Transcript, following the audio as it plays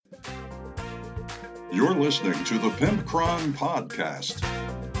You're listening to the Pimpcron Podcast.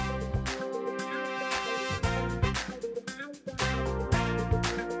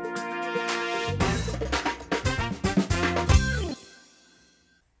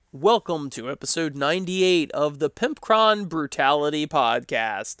 Welcome to episode 98 of the Pimpcron Brutality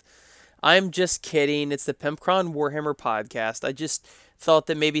Podcast. I'm just kidding. It's the Pimpcron Warhammer Podcast. I just thought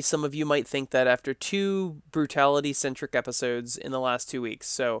that maybe some of you might think that after two brutality-centric episodes in the last 2 weeks.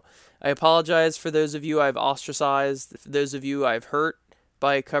 So I apologize for those of you I've ostracized, for those of you I've hurt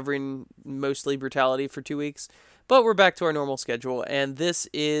by covering mostly brutality for 2 weeks. But we're back to our normal schedule, and this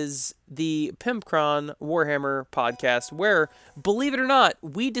is the Pimpcron Warhammer Podcast, where, believe it or not,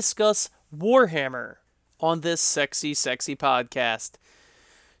 we discuss Warhammer on this sexy, sexy podcast.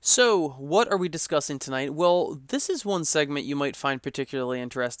 So, what are we discussing tonight? Well, this is one segment you might find particularly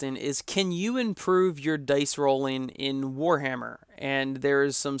interesting, is can you improve your dice rolling in Warhammer? And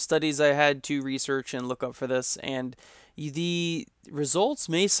there's some studies I had to research and look up for this, and the results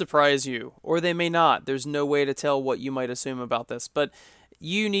may surprise you, or they may not. There's no way to tell what you might assume about this, but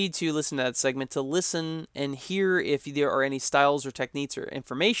you need to listen to that segment to listen and hear if there are any styles or techniques or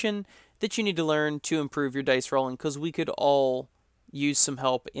information that you need to learn to improve your dice rolling, because we could all use some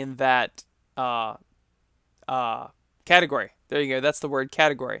help in that category. There you go. That's the word,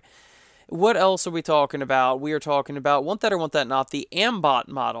 category. What else are we talking about? We are talking about, want that or want that not, the Ambot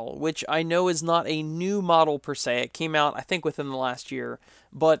model, which I know is not a new model per se. It came out, I think, within the last year,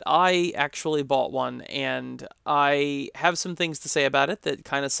 but I actually bought one, and I have some things to say about it that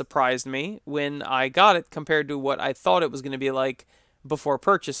kind of surprised me when I got it compared to what I thought it was going to be like before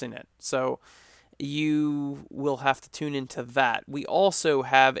purchasing it. So you will have to tune into that. We also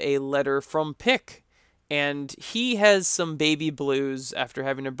have a letter from Pick, and he has some baby blues after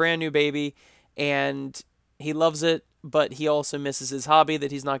having a brand new baby, and he loves it, but he also misses his hobby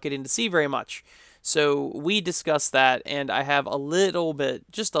that he's not getting to see very much. So we discussed that, and I have a little bit,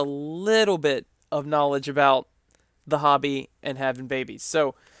 just a little bit of knowledge about the hobby and having babies.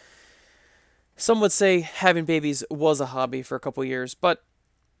 So some would say having babies was a hobby for a couple years, but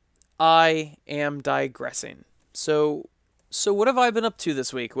I am digressing. So what have I been up to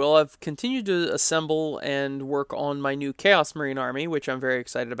this week? Well, I've continued to assemble and work on my new Chaos Marine army, which I'm very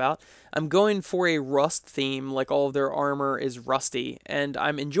excited about. I'm going for a rust theme, like all of their armor is rusty, and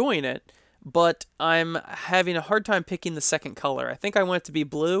I'm enjoying it, but I'm having a hard time picking the second color. I think I want it to be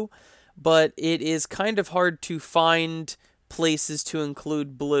blue, but it is kind of hard to find places to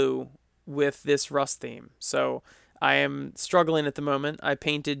include blue with this rust theme. So I am struggling at the moment. I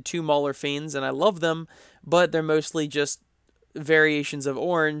painted 2 Mauler Fiends, and I love them, but they're mostly just variations of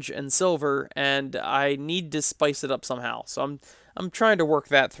orange and silver, and I need to spice it up somehow. So I'm trying to work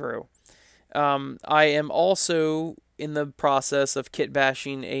that through. I am also in the process of kit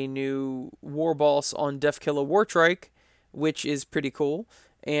bashing a new war boss on Deffkilla Wartrike, which is pretty cool.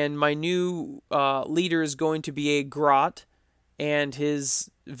 And my new leader is going to be a Grot, and his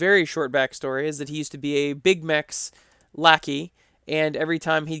very short backstory is that he used to be a Big Mech's lackey, and every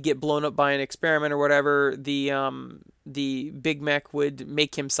time he'd get blown up by an experiment or whatever, the Big Mech would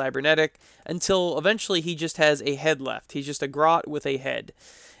make him cybernetic, until eventually he just has a head left. He's just a Grot with a head.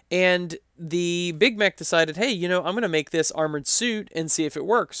 And the Big Mech decided, hey, I'm going to make this armored suit and see if it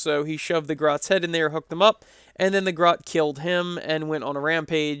works. So he shoved the Grot's head in there, hooked him up, and then the Grot killed him and went on a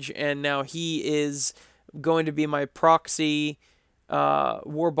rampage, and now he is going to be my proxy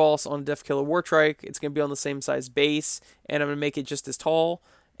war boss on Deffkilla Wartrike. It's going to be on the same size base, and I'm going to make it just as tall.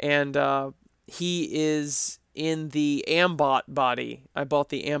 And he is in the Ambot body. I bought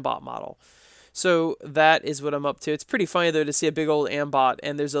the Ambot model. So that is what I'm up to. It's pretty funny, though, to see a big old Ambot,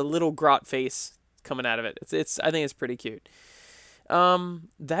 and there's a little Grot face coming out of it. I think it's pretty cute.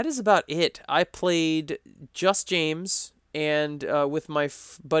 That is about it. I played Just James and with my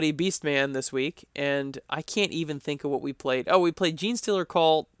buddy Beastman this week, and I can't even think of what we played. Oh, we played Genestealer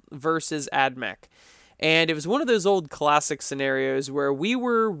Cult versus Admech, and it was one of those old classic scenarios where we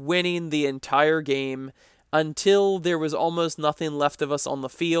were winning the entire game until there was almost nothing left of us on the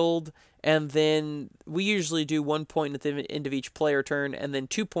field, and then we usually do 1 point at the end of each player turn, and then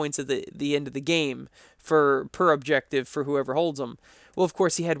 2 points at the end of the game per objective for whoever holds them. Well, of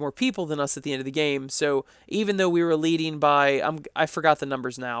course, he had more people than us at the end of the game, so even though we were leading by, I forgot the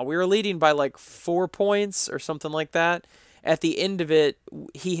numbers now, we were leading by like 4 points or something like that. At the end of it,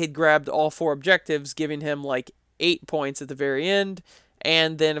 he had grabbed all 4 objectives, giving him like 8 points at the very end,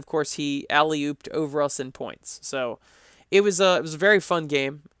 and then, of course, he alley-ooped over us in points. So it was a very fun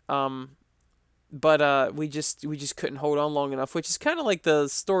game, but we just couldn't hold on long enough, which is kind of like the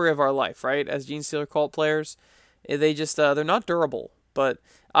story of our life, right? As Genestealer Cult players, they just they're not durable. but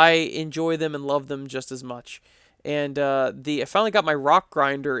I enjoy them and love them just as much. And I finally got my rock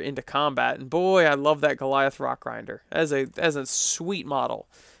grinder into combat, and boy, I love that Goliath rock grinder as a sweet model.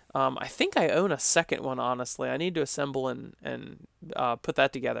 I think I own a second one, honestly. I need to assemble and put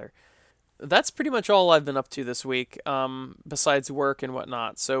that together. That's pretty much all I've been up to this week, besides work and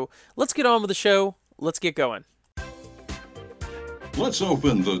whatnot. So let's get on with the show. Let's get going. Let's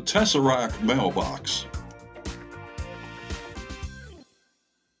open the Tesseract mailbox.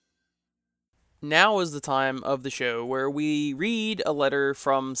 Now is the time of the show where we read a letter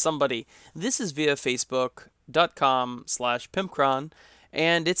from somebody. This is via facebook.com/pimpcron,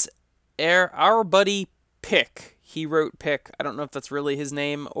 and it's our buddy Pick. He wrote Pick. I don't know if that's really his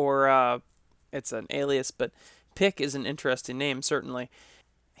name or it's an alias, but Pick is an interesting name, certainly.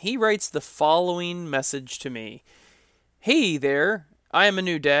 He writes the following message to me. Hey there, I am a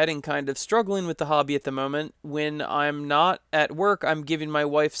new dad and kind of struggling with the hobby at the moment. When I'm not at work, I'm giving my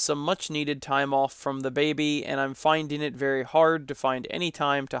wife some much needed time off from the baby, and I'm finding it very hard to find any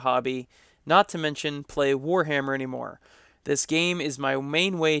time to hobby, not to mention play Warhammer anymore. This game is my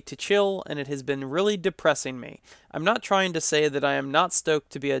main way to chill, and it has been really depressing me. I'm not trying to say that I am not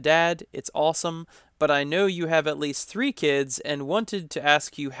stoked to be a dad, it's awesome, but I know you have at least 3 kids and wanted to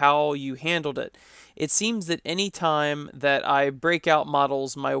ask you how you handled it. It seems that any time that I break out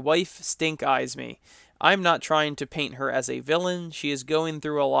models, my wife stink eyes me. I'm not trying to paint her as a villain, she is going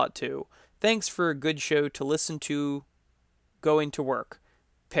through a lot too. Thanks for a good show to listen to going to work.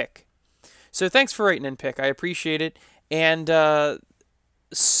 Pick. So thanks for writing in, Pick. I appreciate it. And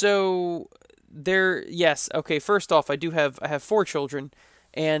so there, yes, okay, first off, I have 4 children,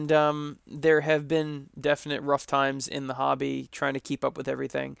 and there have been definite rough times in the hobby trying to keep up with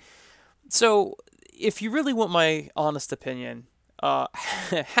everything. So if you really want my honest opinion,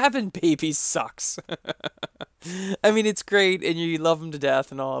 having babies sucks. I mean, it's great and you love them to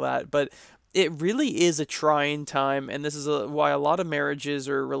death and all that, but it really is a trying time, and this is why a lot of marriages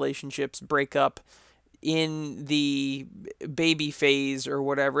or relationships break up in the baby phase or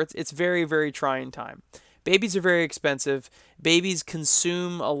whatever. It's very, very trying time. Babies are very expensive. Babies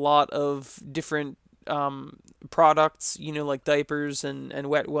consume a lot of different products, like diapers and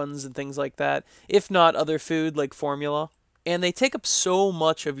wet ones and things like that, if not other food like formula. And they take up so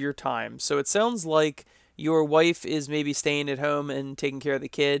much of your time. So it sounds like your wife is maybe staying at home and taking care of the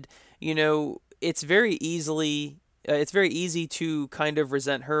kid. It's very easy to kind of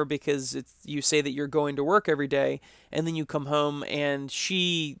resent her because you say that you're going to work every day and then you come home and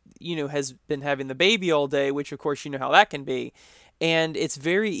she, has been having the baby all day, which of course you know how that can be. And it's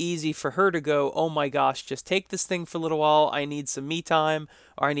very easy for her to go, oh my gosh, just take this thing for a little while. I need some me time,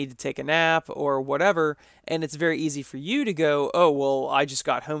 or I need to take a nap, or whatever. And it's very easy for you to go, oh, well, I just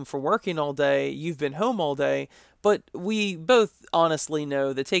got home from working all day. You've been home all day. But we both honestly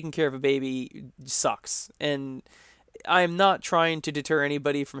know that taking care of a baby sucks. And I'm not trying to deter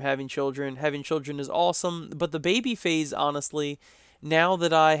anybody from having children. Having children is awesome. But the baby phase, honestly, now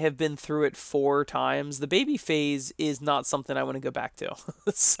that I have been through it 4 times, the baby phase is not something I want to go back to.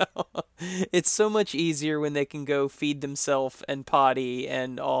 So it's so much easier when they can go feed themselves and potty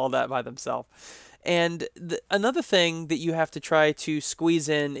and all that by themselves. And another thing that you have to try to squeeze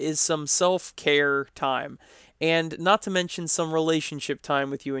in is some self-care time. And not to mention some relationship time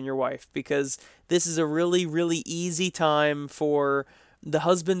with you and your wife, because this is a really, really easy time for the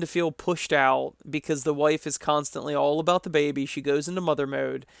husband to feel pushed out because the wife is constantly all about the baby. She goes into mother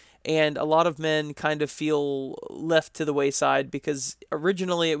mode, and a lot of men kind of feel left to the wayside because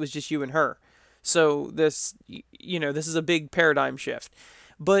originally it was just you and her. So this is a big paradigm shift.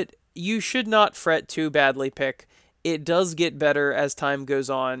 But you should not fret too badly, Pick. It does get better as time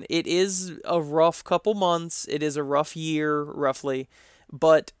goes on. It is a rough couple months. It is a rough year, roughly.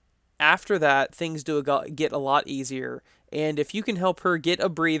 But after that, things do get a lot easier. And if you can help her get a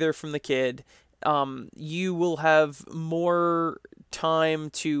breather from the kid, you will have more time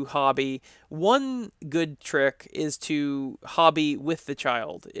to hobby. One good trick is to hobby with the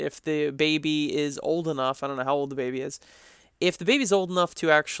child. If the baby is old enough, I don't know how old the baby is, if the baby's old enough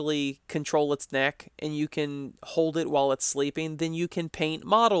to actually control its neck and you can hold it while it's sleeping, then you can paint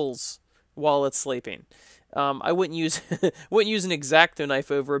models while it's sleeping. I wouldn't use use an X-Acto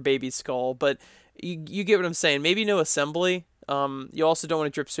knife over a baby's skull, but you get what I'm saying. Maybe no assembly. You also don't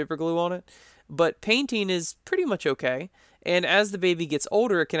want to drip super glue on it, but painting is pretty much okay. And as the baby gets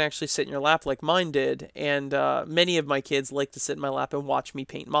older, it can actually sit in your lap like mine did. And many of my kids like to sit in my lap and watch me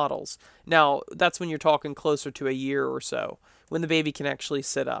paint models. Now, that's when you're talking closer to a year or so, when the baby can actually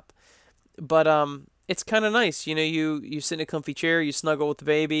sit up. But it's kind of nice. You sit in a comfy chair, you snuggle with the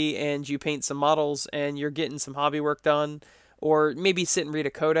baby, and you paint some models, and you're getting some hobby work done. or maybe sit and read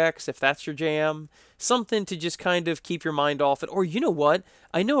a codex if that's your jam. Something to just kind of keep your mind off it. Or you know what?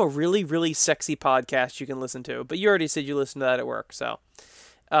 I know a really, really sexy podcast you can listen to, but you already said you listen to that at work, so.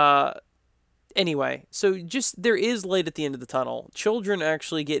 Uh, anyway, so just there is light at the end of the tunnel. Children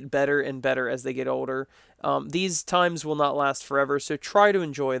actually get better and better as they get older. These times will not last forever, so try to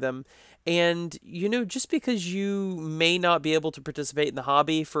enjoy them. And, just because you may not be able to participate in the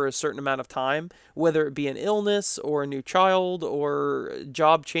hobby for a certain amount of time, whether it be an illness or a new child or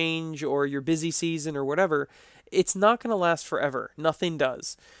job change or your busy season or whatever, it's not going to last forever. Nothing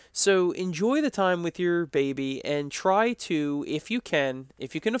does. So enjoy the time with your baby and try to, if you can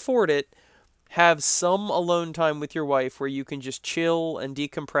afford it, have some alone time with your wife where you can just chill and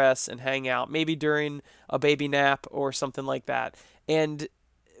decompress and hang out, maybe during a baby nap or something like that. And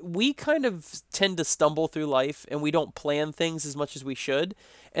we kind of tend to stumble through life and we don't plan things as much as we should.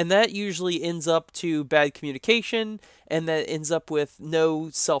 And that usually ends up to bad communication, and that ends up with no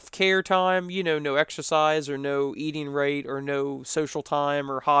self-care time, no exercise or no eating right or no social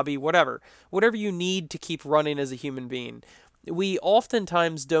time or hobby, whatever. Whatever you need to keep running as a human being. We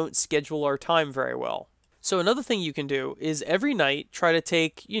oftentimes don't schedule our time very well. So another thing you can do is every night try to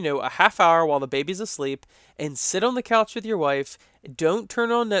take, a half hour while the baby's asleep and sit on the couch with your wife. Don't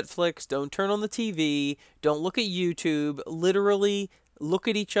turn on Netflix, don't turn on the TV, don't look at YouTube. Literally look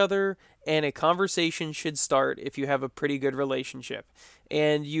at each other, and a conversation should start if you have a pretty good relationship.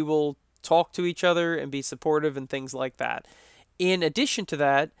 And you will talk to each other and be supportive and things like that. In addition to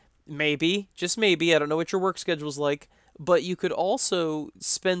that, maybe, just maybe, I don't know what your work schedule's like, but you could also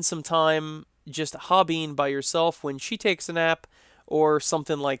spend some time just hobbying by yourself when she takes a nap or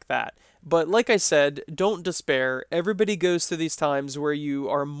something like that. But like I said, don't despair. Everybody goes through these times where you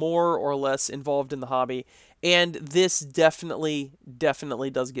are more or less involved in the hobby, and this definitely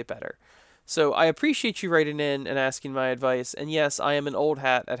does get better. So I appreciate you writing in and asking my advice, and yes, I am an old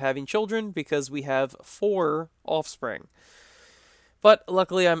hat at having children because we have 4 offspring. But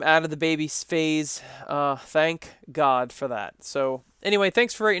luckily, I'm out of the baby phase. Thank God for that. So anyway,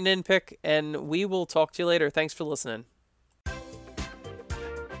 thanks for writing in, Pick, and we will talk to you later. Thanks for listening.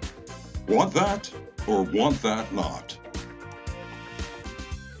 Want that or want that not?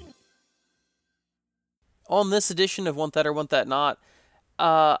 On this edition of Want That or Want That Not,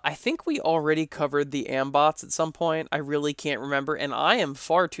 I think we already covered the Ambots at some point. I really can't remember, and I am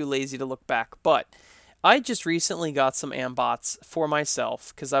far too lazy to look back, but I just recently got some Ambots for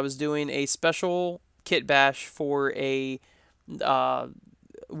myself because I was doing a special kit bash for a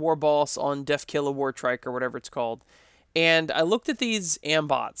war boss on Deffkilla Wartrike or whatever it's called. And I looked at these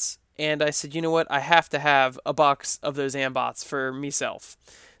Ambots and I said, you know what? I have to have a box of those Ambots for myself.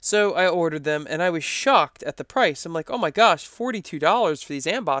 So I ordered them and I was shocked at the price. I'm like, oh my gosh, $42 for these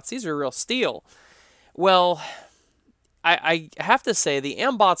Ambots. These are a real steal. Well, I have to say the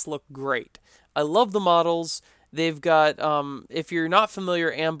Ambots look great. I love the models. They've got, if you're not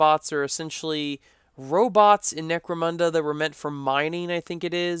familiar, Ambots are essentially robots in Necromunda that were meant for mining, I think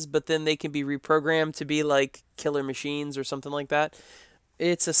it is, but then they can be reprogrammed to be like killer machines or something like that.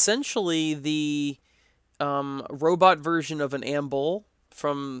 It's essentially the robot version of an Ambul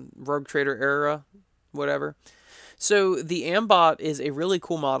from Rogue Trader era, whatever. So the Ambot is a really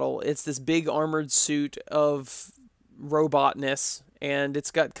cool model. It's this big armored suit of robotness, and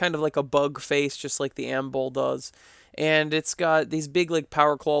it's got kind of like a bug face, just like the Ambul does. And it's got these big, like,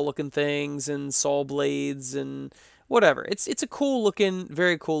 power claw looking things and saw blades and whatever. It's a cool looking,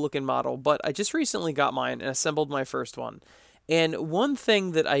 very cool looking model, but I just recently got mine and assembled my first one. And one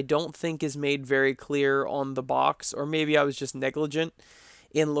thing that I don't think is made very clear on the box, or maybe I was just negligent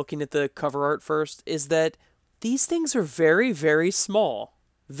in looking at the cover art first, is that these things are very, very small.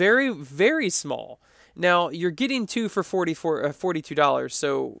 Very, very small. Now, you're getting 2 for $42,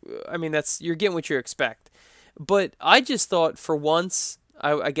 so, I mean, you're getting what you expect. But I just thought for once,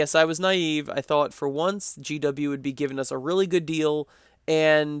 I guess I was naive, I thought for once GW would be giving us a really good deal,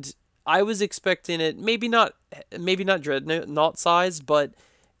 and I was expecting it, maybe not Dreadnought size, but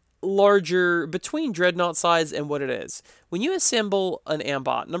larger, between Dreadnought size and what it is. When you assemble an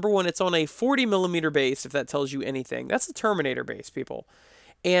Ambot, number one, it's on a 40mm base, if that tells you anything. That's a Terminator base, people.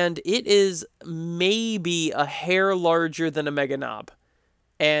 And it is maybe a hair larger than a Mega Knob.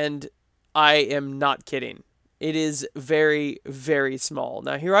 And I am not kidding. It is very, very small.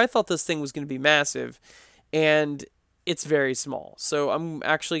 Now, here I thought this thing was going to be massive, and it's very small. So I'm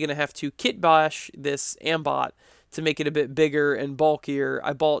actually going to have to kit bash this Ambot to make it a bit bigger and bulkier.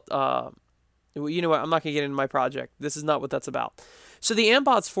 I bought, you know what, I'm not going to get into my project. This is not what that's about. So the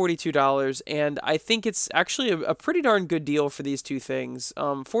Ambot's $42, and I think it's actually a pretty darn good deal for these two things.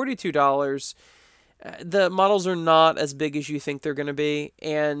 $42, The models are not as big as you think they're going to be,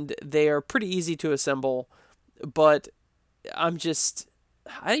 and they are pretty easy to assemble. But I'm just,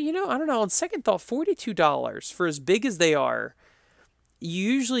 I don't know. On second thought, $42 for as big as they are.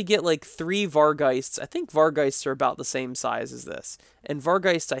 You usually get like three Vargeists. I think Vargeists are about the same size as this, and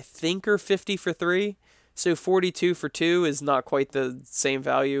Vargeists I think are 50 for three. So 42 for two is not quite the same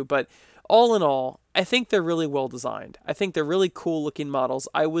value, but all in all, I think they're really well designed. I think they're really cool looking models.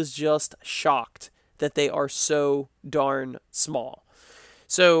 I was just shocked that they are so darn small.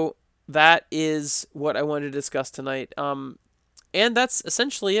 So that is what I wanted to discuss tonight. And that's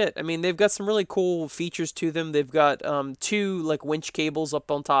essentially it. I mean, they've got some really cool features to them. They've got two like winch cables up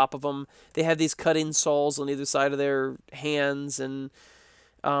on top of them. They have these cutting saws on either side of their hands, and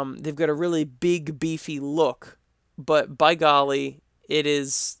they've got a really big, beefy look. But by golly, it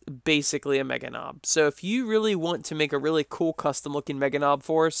is basically a Mega Knob. So if you really want to make a really cool custom-looking Mega Knob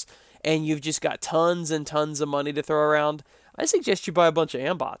for us, and you've just got tons and tons of money to throw around, I suggest you buy a bunch of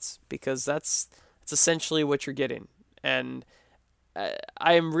Ambots, because that's essentially what you're getting. And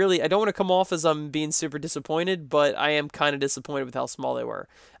I don't want to come off as I'm being super disappointed, but I am kind of disappointed with how small they were.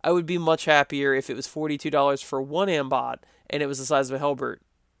 I would be much happier if it was $42 for one Ambot and it was the size of a Helbert.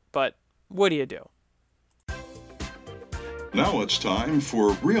 But what do you do? Now it's time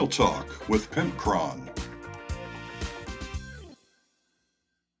for Real Talk with Pimpcron.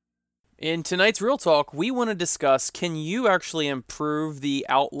 In tonight's Real Talk, we want to discuss, can you actually improve the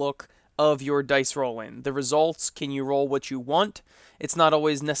outlook of your dice rolling? The results, can you roll what you want? It's not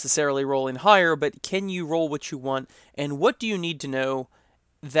always necessarily rolling higher, but can you roll what you want? And what do you need to know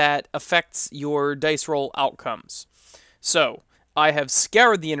that affects your dice roll outcomes? So, I have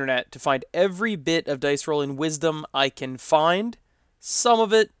scoured the internet to find every bit of dice rolling wisdom I can find. Some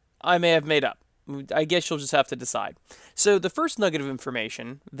of it I may have made up. I guess you'll just have to decide. So the first nugget of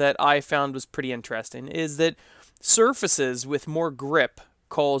information that I found was pretty interesting is that surfaces with more grip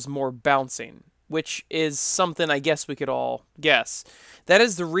cause more bouncing, which is something I guess we could all guess. That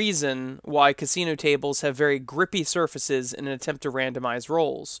is the reason why casino tables have very grippy surfaces in an attempt to randomize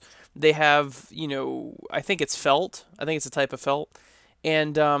rolls. They have, I think it's felt. I think it's a type of felt.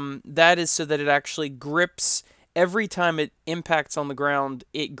 And that is so that it actually grips every time it impacts on the ground.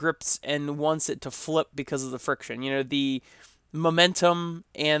 It grips and wants it to flip because of the friction. The momentum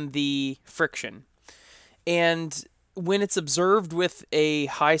and the friction. And when it's observed with a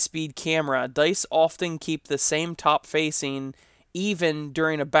high-speed camera, dice often keep the same top facing even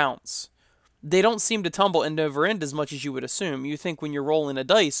during a bounce. They don't seem to tumble end over end as much as you would assume. You think when you're rolling a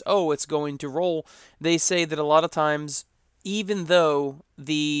dice, oh, it's going to roll. They say that a lot of times, even though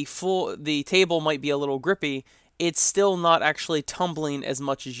the table might be a little grippy, it's still not actually tumbling as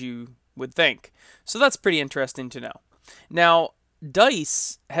much as you would think. So that's pretty interesting to know. Now,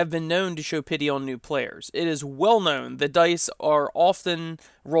 dice have been known to show pity on new players. It is well known that dice are often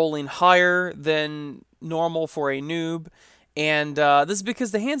rolling higher than normal for a noob, and this is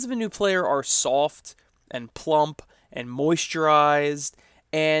because the hands of a new player are soft and plump and moisturized,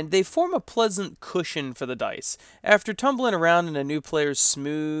 and they form a pleasant cushion for the dice. After tumbling around in a new player's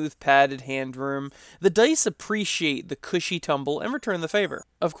smooth, padded hand room, the dice appreciate the cushy tumble and return the favor.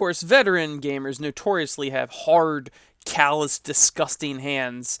 Of course, veteran gamers notoriously have hard, callous, disgusting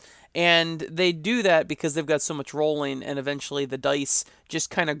hands, and they do that because they've got so much rolling, and eventually the dice just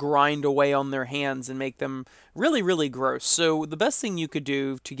kind of grind away on their hands and make them really, really gross. So the best thing you could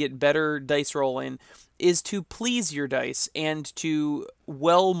do to get better dice rolling is to please your dice and to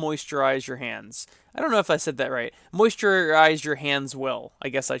well moisturize your hands. I don't know if I said that right. Moisturize your hands well, I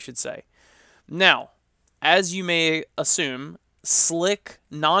guess I should say. Now, as you may assume, slick,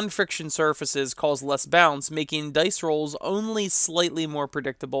 non-friction surfaces cause less bounce, making dice rolls only slightly more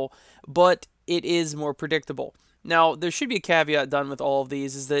predictable, but it is more predictable. Now, there should be a caveat done with all of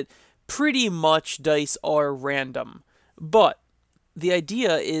these, is that pretty much dice are random, but the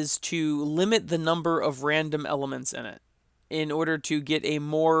idea is to limit the number of random elements in it in order to get a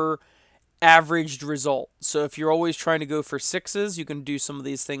more averaged result. So if you're always trying to go for sixes, you can do some of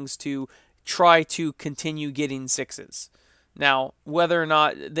these things to try to continue getting sixes. Now, whether or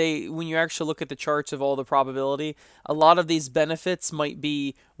not when you actually look at the charts of all the probability, a lot of these benefits might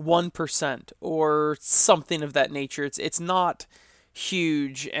be 1% or something of that nature. It's not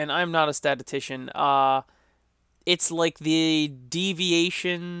huge, and I'm not a statistician. It's like the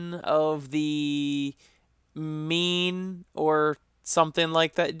deviation of the mean or something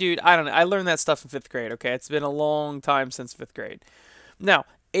like that. Dude, I don't know. I learned that stuff in 5th grade, okay? It's been a long time since 5th grade. Now,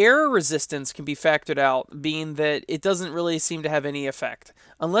 Air resistance can be factored out, being that it doesn't really seem to have any effect.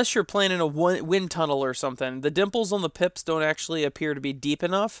 Unless you're playing in a wind tunnel or something, the dimples on the pips don't actually appear to be deep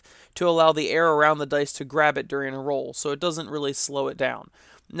enough to allow the air around the dice to grab it during a roll, so it doesn't really slow it down.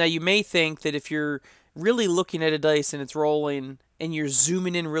 Now, you may think that if you're really looking at a dice and it's rolling and you're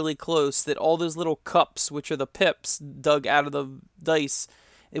zooming in really close, that all those little cups, which are the pips dug out of the dice,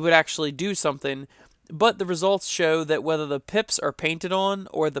 it would actually do something. But the results show that whether the pips are painted on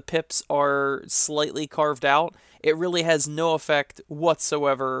or the pips are slightly carved out, it really has no effect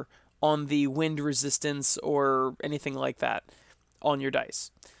whatsoever on the wind resistance or anything like that on your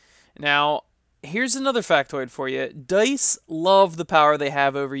dice. Now, here's another factoid for you. Dice love the power they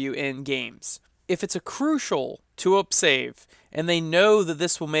have over you in games. If it's a crucial 2-up save, and they know that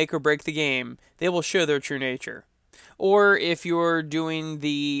this will make or break the game, they will show their true nature. Or if you're doing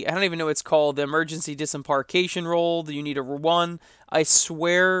I don't even know what it's called, the emergency disembarkation roll, that you need a 1, I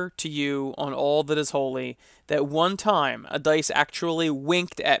swear to you on all that is holy that one time a dice actually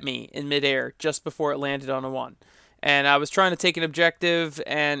winked at me in midair just before it landed on a 1. And I was trying to take an objective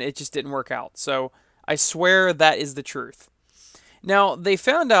and it just didn't work out. So I swear that is the truth. Now, they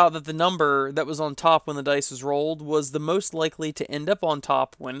found out that the number that was on top when the dice was rolled was the most likely to end up on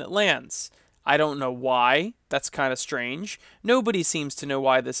top when it lands. I don't know why. That's kind of strange. Nobody seems to know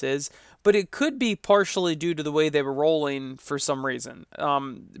why this is, but it could be partially due to the way they were rolling for some reason.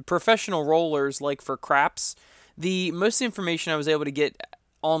 Professional rollers, like for craps, the most information I was able to get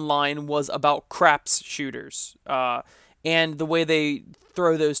online was about craps shooters and the way they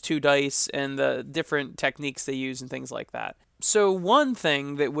throw those 2 dice and the different techniques they use and things like that. So one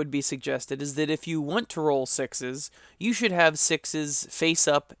thing that would be suggested is that if you want to roll 6s, you should have 6s face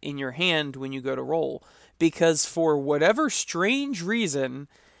up in your hand when you go to roll, because for whatever strange reason,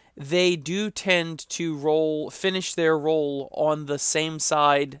 they do tend to finish their roll on the same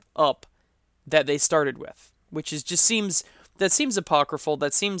side up that they started with, which seems apocryphal.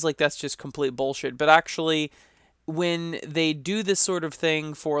 That seems like that's just complete bullshit. But actually, when they do this sort of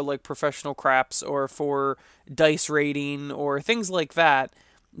thing for like professional craps or for dice rating or things like that,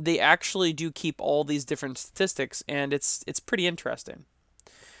 they actually do keep all these different statistics, and it's pretty interesting.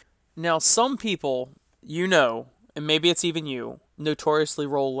 Now, some people, and maybe it's even you, notoriously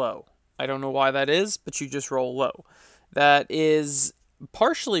roll low. I don't know why that is, but you just roll low. That is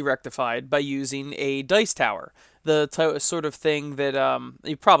partially rectified by using a dice tower. The sort of thing that,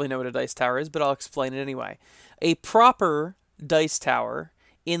 you probably know what a dice tower is, but I'll explain it anyway. A proper dice tower,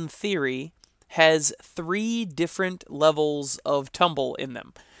 in theory, has 3 different levels of tumble in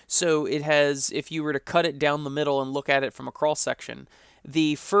them. So it has, if you were to cut it down the middle and look at it from a cross section,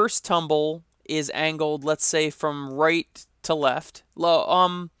 the first tumble is angled, let's say, from right to left.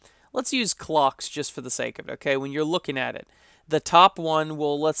 Let's use clocks just for the sake of it, okay? When you're looking at it, the top one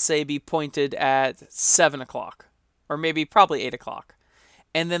will, let's say, be pointed at 7 o'clock, or maybe probably 8 o'clock.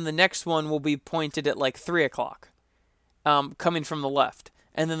 And then the next one will be pointed at like 3 o'clock, coming from the left.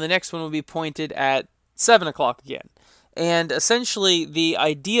 And then the next one will be pointed at 7 o'clock again. And essentially, the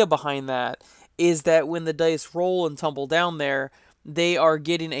idea behind that is that when the dice roll and tumble down there, they are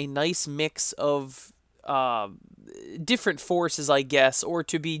getting a nice mix of different forces, I guess, or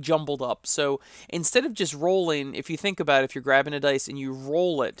to be jumbled up. So instead of just rolling, if you think about it, if you're grabbing a dice and you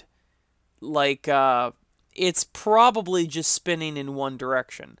roll it, like, it's probably just spinning in one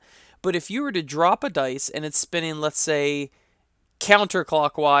direction. But if you were to drop a dice and it's spinning, let's say,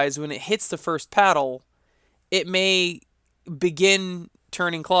 counterclockwise, when it hits the first paddle, it may begin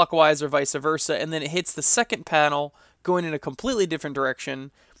turning clockwise or vice versa, and then it hits the second paddle going in a completely different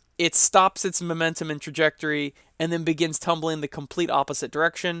direction. It stops its momentum and trajectory and then begins tumbling the complete opposite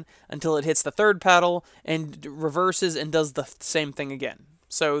direction until it hits the third paddle and reverses and does the same thing again.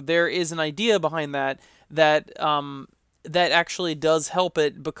 So there is an idea behind that actually does help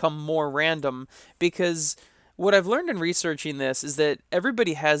it become more random, because what I've learned in researching this is that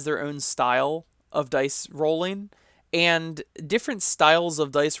everybody has their own style of dice rolling, and different styles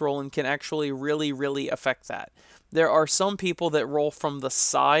of dice rolling can actually really, really affect that. There are some people that roll from the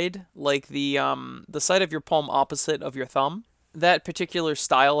side, like the side of your palm opposite of your thumb. That particular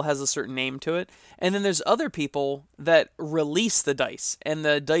style has a certain name to it. And then there's other people that release the dice, and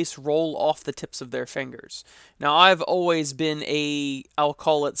the dice roll off the tips of their fingers. Now, I've always been I'll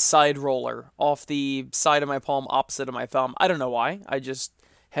call it side roller, off the side of my palm opposite of my thumb. I don't know why, I just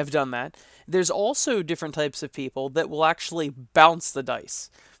have done that. There's also different types of people that will actually bounce the dice.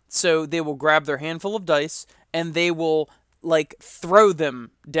 So they will grab their handful of dice, and they will, like, throw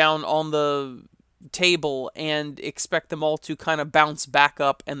them down on the table and expect them all to kind of bounce back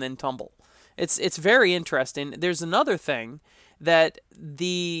up and then tumble. It's very interesting. There's another thing that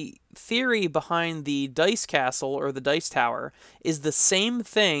the theory behind the dice castle or the dice tower is the same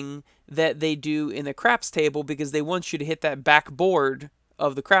thing that they do in the craps table, because they want you to hit that back board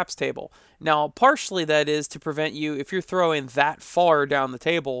of the craps table. Now, partially that is to prevent you, if you're throwing that far down the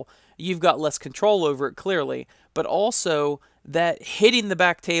table, you've got less control over it, clearly, but also that hitting the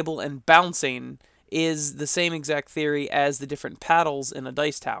back table and bouncing is the same exact theory as the different paddles in a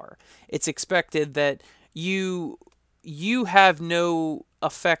dice tower. It's expected that you have no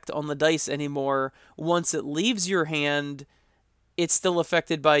effect on the dice anymore. Once it leaves your hand, it's still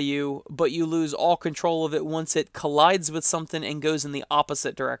affected by you, but you lose all control of it once it collides with something and goes in the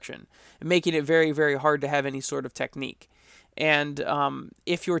opposite direction, making it very, very hard to have any sort of technique. And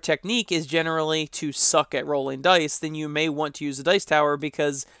if your technique is generally to suck at rolling dice, then you may want to use a dice tower,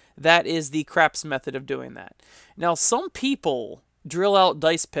 because that is the craps method of doing that. Now, some people drill out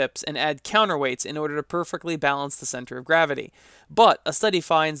dice pips and add counterweights in order to perfectly balance the center of gravity. But a study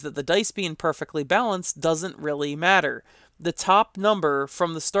finds that the dice being perfectly balanced doesn't really matter. The top number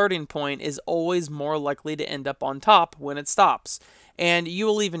from the starting point is always more likely to end up on top when it stops. And you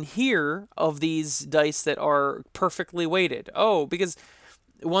will even hear of these dice that are perfectly weighted. Oh, because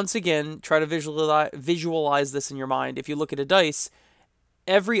once again, try to visualize this in your mind. If you look at a dice,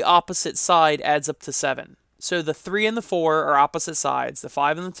 every opposite side adds up to 7. So the 3 and the 4 are opposite sides. The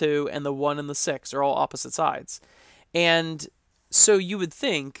 5 and the 2 and the 1 and the 6 are all opposite sides. And so you would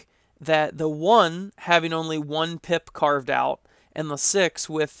think that the 1 having only 1 pip carved out and the 6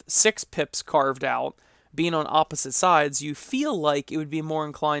 with 6 pips carved out being on opposite sides, you feel like it would be more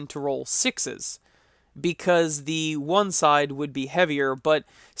inclined to roll 6s, because the one side would be heavier, but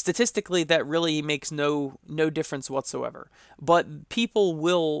statistically that really makes no difference whatsoever. But people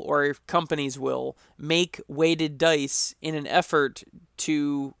will, or companies will, make weighted dice in an effort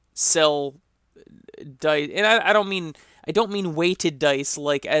to sell dice. And I don't mean weighted dice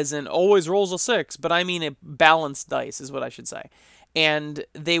like as in always rolls a 6, but I mean a balanced dice is what I should say. And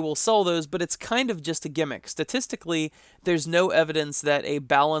they will sell those, but it's kind of just a gimmick. Statistically, there's no evidence that a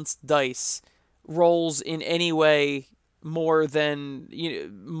balanced dice rolls in any way more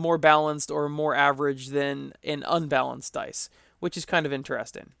balanced or more average than an unbalanced dice, which is kind of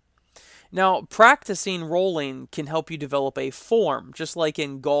interesting. Now, practicing rolling can help you develop a form, just like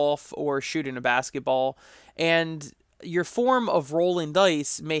in golf or shooting a basketball, and your form of rolling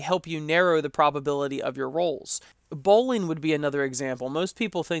dice may help you narrow the probability of your rolls. Bowling would be another example. Most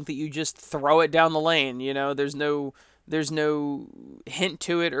people think that you just throw it down the lane, there's no hint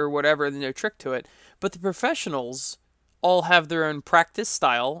to it or whatever, there's no trick to it. But the professionals all have their own practice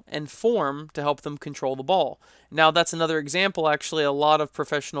style and form to help them control the ball. Now, that's another example, actually. A lot of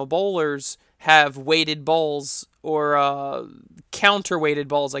professional bowlers have weighted balls, or counter-weighted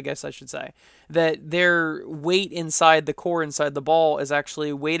balls, I guess I should say, that their weight inside the core, inside the ball, is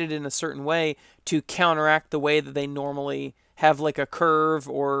actually weighted in a certain way to counteract the way that they normally have like a curve,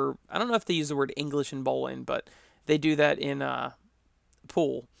 or I don't know if they use the word English in bowling, but they do that in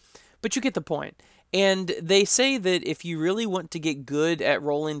pool. But you get the point. And they say that if you really want to get good at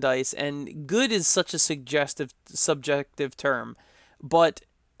rolling dice, and good is such a subjective term, but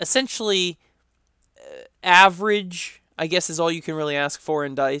essentially average, I guess, is all you can really ask for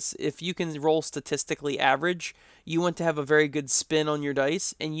in dice. If you can roll statistically average, you want to have a very good spin on your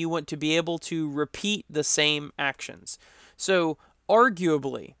dice, and you want to be able to repeat the same actions. So,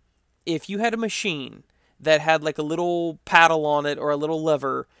 arguably, if you had a machine that had like a little paddle on it or a little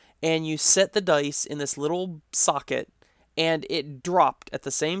lever, and you set the dice in this little socket, and it dropped at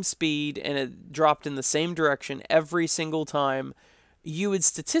the same speed, and it dropped in the same direction every single time, you would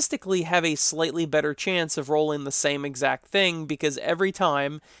statistically have a slightly better chance of rolling the same exact thing, because every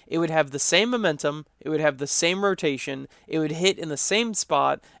time it would have the same momentum, it would have the same rotation, it would hit in the same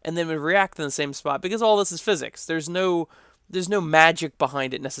spot, and then would react in the same spot, because all this is physics. There's no magic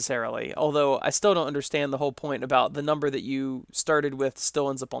behind it necessarily, although I still don't understand the whole point about the number that you started with still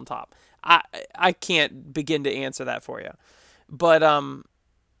ends up on top. I can't begin to answer that for you. But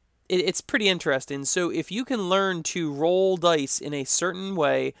it's pretty interesting. So if you can learn to roll dice in a certain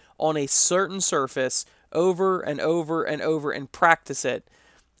way on a certain surface over and over and over and practice it,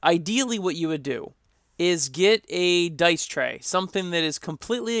 ideally what you would do is get a dice tray, something that is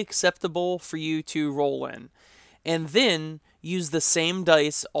completely acceptable for you to roll in, and then use the same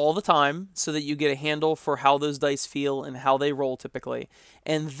dice all the time so that you get a handle for how those dice feel and how they roll typically.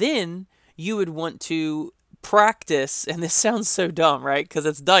 And then you would want to practice, and this sounds so dumb, right? Because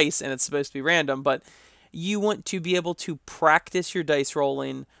it's dice and it's supposed to be random, but you want to be able to practice your dice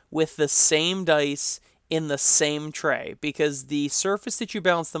rolling with the same dice in the same tray, because the surface that you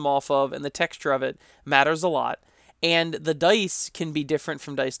bounce them off of and the texture of it matters a lot. And the dice can be different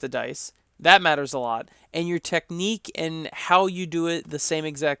from dice to dice. That matters a lot. And your technique and how you do it the same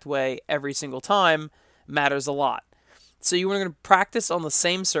exact way every single time matters a lot. So you want to practice on the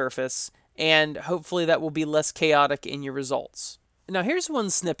same surface, and hopefully that will be less chaotic in your results. Now, here's one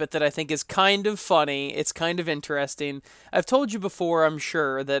snippet that I think is kind of funny. It's kind of interesting. I've told you before, I'm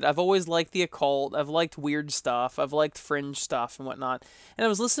sure, that I've always liked the occult. I've liked weird stuff. I've liked fringe stuff and whatnot. And I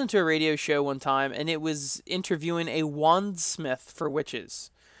was listening to a radio show one time, and it was interviewing a wandsmith for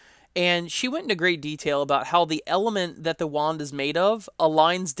witches. And she went into great detail about how the element that the wand is made of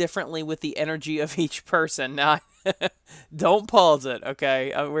aligns differently with the energy of each person. Now, don't pause it,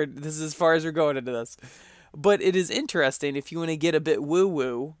 okay? This is as far as we're going into this. But it is interesting if you want to get a bit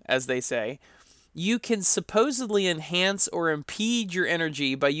woo-woo, as they say. You can supposedly enhance or impede your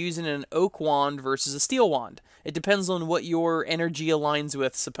energy by using an oak wand versus a steel wand. It depends on what your energy aligns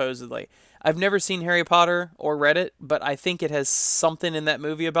with, supposedly. I've never seen Harry Potter or read it, but I think it has something in that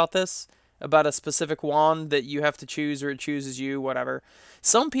movie about this, about a specific wand that you have to choose or it chooses you, whatever.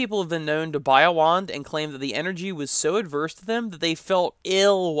 Some people have been known to buy a wand and claim that the energy was so adverse to them that they felt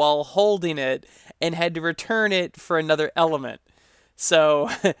ill while holding it and had to return it for another element. So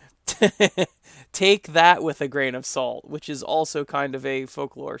take that with a grain of salt, which is also kind of a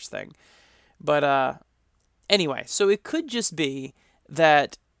folklore thing. But anyway, so it could just be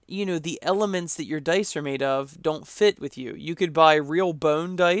that, the elements that your dice are made of don't fit with you. You could buy real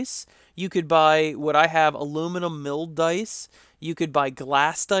bone dice. You could buy what I have, aluminum milled dice. You could buy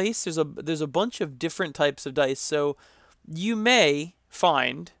glass dice. There's a bunch of different types of dice. So you may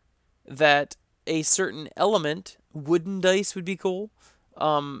find that a certain element, wooden dice would be cool.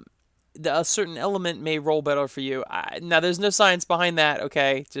 A certain element may roll better for you. Now, there's no science behind that,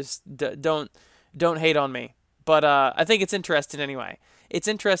 okay? Just don't hate on me. But I think it's interesting anyway. It's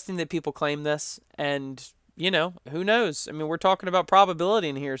interesting that people claim this, and, who knows? I mean, we're talking about probability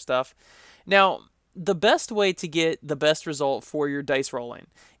in here stuff. Now, the best way to get the best result for your dice rolling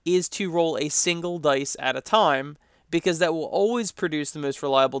is to roll a single dice at a time, because that will always produce the most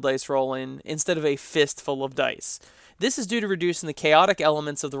reliable dice rolling instead of a fistful of dice. This is due to reducing the chaotic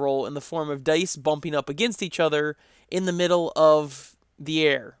elements of the roll in the form of dice bumping up against each other in the middle of the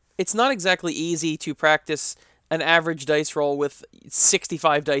air. It's not exactly easy to practice an average dice roll with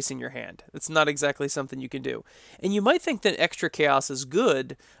 65 dice in your hand. It's not exactly something you can do. And you might think that extra chaos is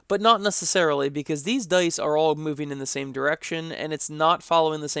good, but not necessarily, because these dice are all moving in the same direction, and it's not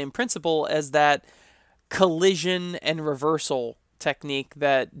following the same principle as that collision and reversal technique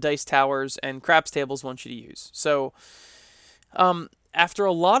that dice towers and craps tables want you to use. So, after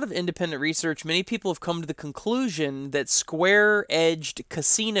a lot of independent research, many people have come to the conclusion that square-edged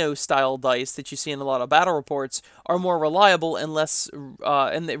casino-style dice that you see in a lot of battle reports are more reliable and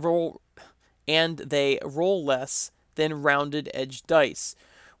they roll less than rounded-edged dice.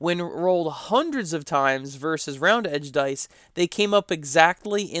 When rolled hundreds of times versus round-edged dice, they came up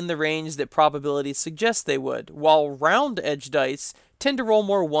exactly in the range that probability suggests they would, while round-edged dice tend to roll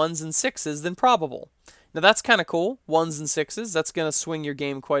more ones and sixes than probable. Now, that's kind of cool. Ones and sixes. That's going to swing your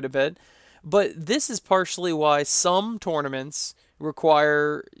game quite a bit. But this is partially why some tournaments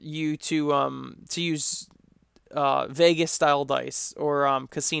require you to use Vegas-style dice or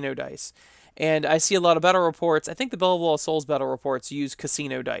casino dice. And I see a lot of battle reports. I think the Belleville Souls battle reports use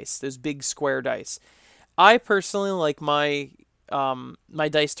casino dice, those big square dice. I personally like my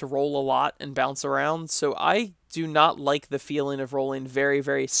dice to roll a lot and bounce around, so I do not like the feeling of rolling very,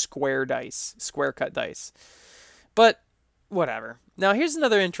 very square dice, square cut dice. But whatever. Now, here's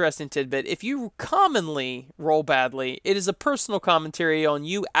another interesting tidbit. If you commonly roll badly, it is a personal commentary on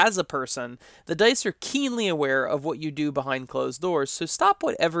you as a person. The dice are keenly aware of what you do behind closed doors, so stop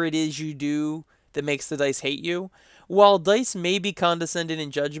whatever it is you do that makes the dice hate you. While dice may be condescending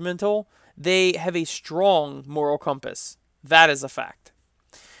and judgmental, they have a strong moral compass. That is a fact.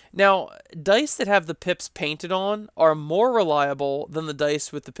 Now, dice that have the pips painted on are more reliable than the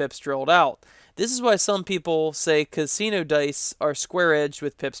dice with the pips drilled out. This is why some people say casino dice are square-edged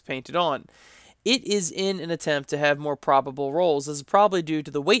with pips painted on. It is in an attempt to have more probable rolls. This is probably due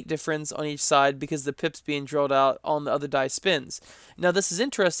to the weight difference on each side because the pips being drilled out on the other die spins. Now, this is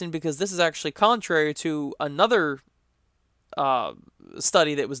interesting because this is actually contrary to another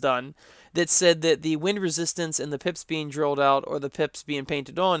study that was done that said that the wind resistance and the pips being drilled out or the pips being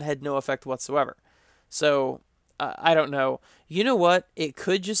painted on had no effect whatsoever. So, I don't know. You know what? It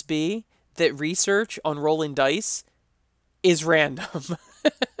could just be that research on rolling dice is random.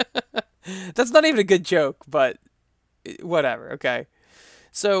 That's not even a good joke, but whatever, okay?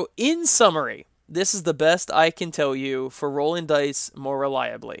 So, in summary, this is the best I can tell you for rolling dice more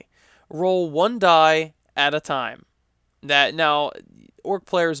reliably. Roll one die at a time. That now, orc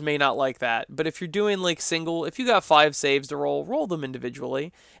players may not like that, but if you're doing like single, if you got 5 saves to roll, roll them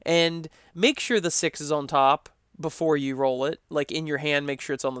individually, and make sure the 6 is on top before you roll it. Like in your hand, make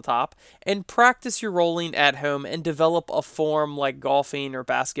sure it's on the top, and practice your rolling at home and develop a form like golfing or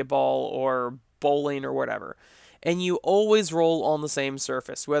basketball or bowling or whatever. And you always roll on the same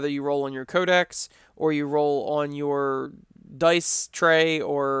surface, whether you roll on your codex or you roll on your dice tray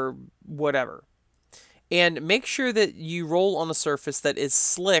or whatever. And make sure that you roll on a surface that is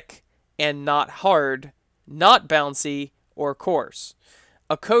slick and not hard, not bouncy or coarse.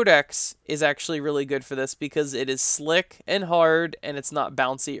 A codex is actually really good for this because it is slick and hard and it's not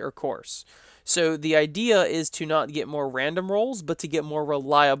bouncy or coarse. So the idea is to not get more random rolls, but to get more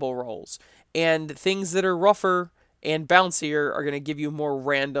reliable rolls. And things that are rougher and bouncier are going to give you more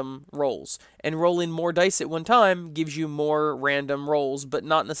random rolls. And rolling more dice at one time gives you more random rolls, but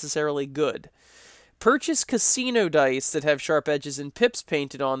not necessarily good. Purchase casino dice that have sharp edges and pips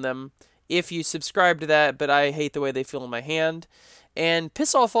painted on them if you subscribe to that, but I hate the way they feel in my hand. And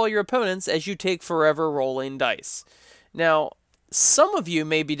piss off all your opponents as you take forever rolling dice. Now, some of you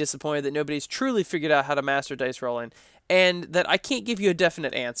may be disappointed that nobody's truly figured out how to master dice rolling, and that I can't give you a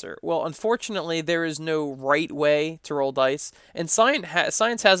definite answer. Well, unfortunately, there is no right way to roll dice, and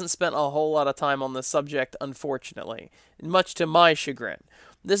science hasn't spent a whole lot of time on this subject, unfortunately, much to my chagrin.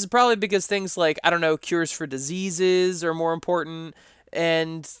 This is probably because things like, I don't know, cures for diseases are more important,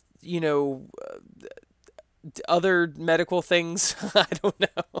 and, other medical things, I don't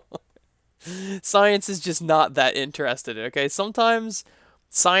know. Science is just not that interested, okay? Sometimes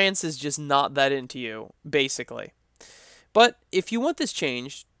science is just not that into you, basically. But if you want this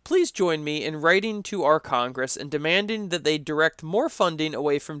changed, please join me in writing to our Congress and demanding that they direct more funding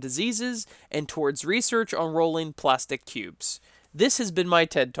away from diseases and towards research on rolling plastic cubes. This has been my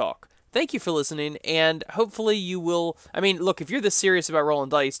TED Talk. Thank you for listening, and hopefully you will... I mean, look, if you're this serious about rolling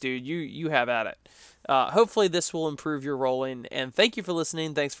dice, dude, you have at it. Hopefully this will improve your rolling, and thank you for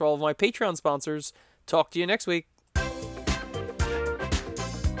listening. Thanks for all of my Patreon sponsors. Talk to you next week.